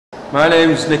My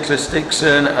name's Nicolas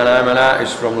Dixon and I'm an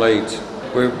artist from Leeds.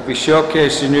 We'll be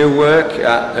showcasing new work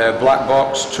at Black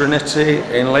Box Trinity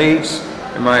in Leeds,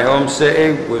 in my home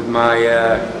city, with my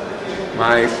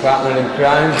my partner in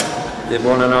crime, the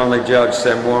one and only George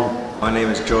Sen-1. My name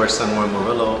is George Sen-1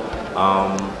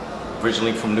 Morillo.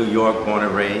 Originally from New York, born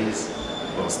and raised.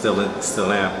 Well, still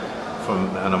am.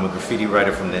 And I'm a graffiti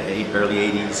writer from the early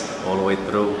 80s all the way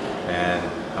through.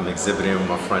 And I'm exhibiting with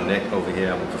my friend Nick over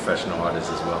here. I'm a professional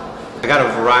artist as well. I got a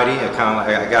variety.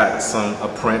 I got a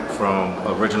print from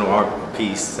original art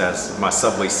piece. That's my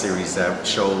Subway series that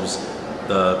shows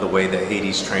the way the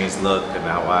 80s trains look and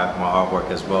how my artwork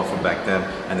as well from back then.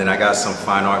 And then I got some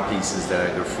fine art pieces that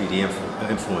are graffiti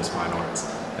influenced fine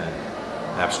arts and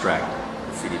abstract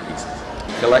graffiti pieces.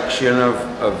 Collection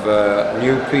of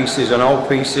new pieces and old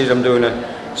pieces. I'm doing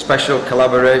a special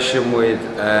collaboration with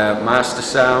Master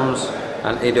Sounds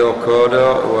and Ido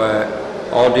Kodo, who are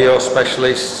audio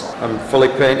specialists. I'm fully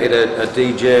painted a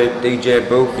DJ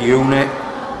booth unit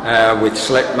with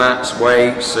slick mats,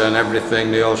 weights and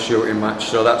everything, the old shooting match.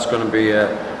 So that's going to be a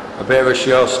bit of a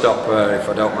showstopper, if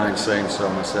I don't mind saying so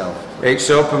myself. It's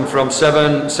open from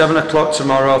 7 o'clock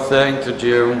tomorrow, 13th of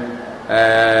June.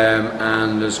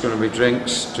 And there's going to be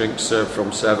drinks served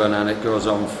from 7, and it goes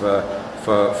on for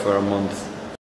a month.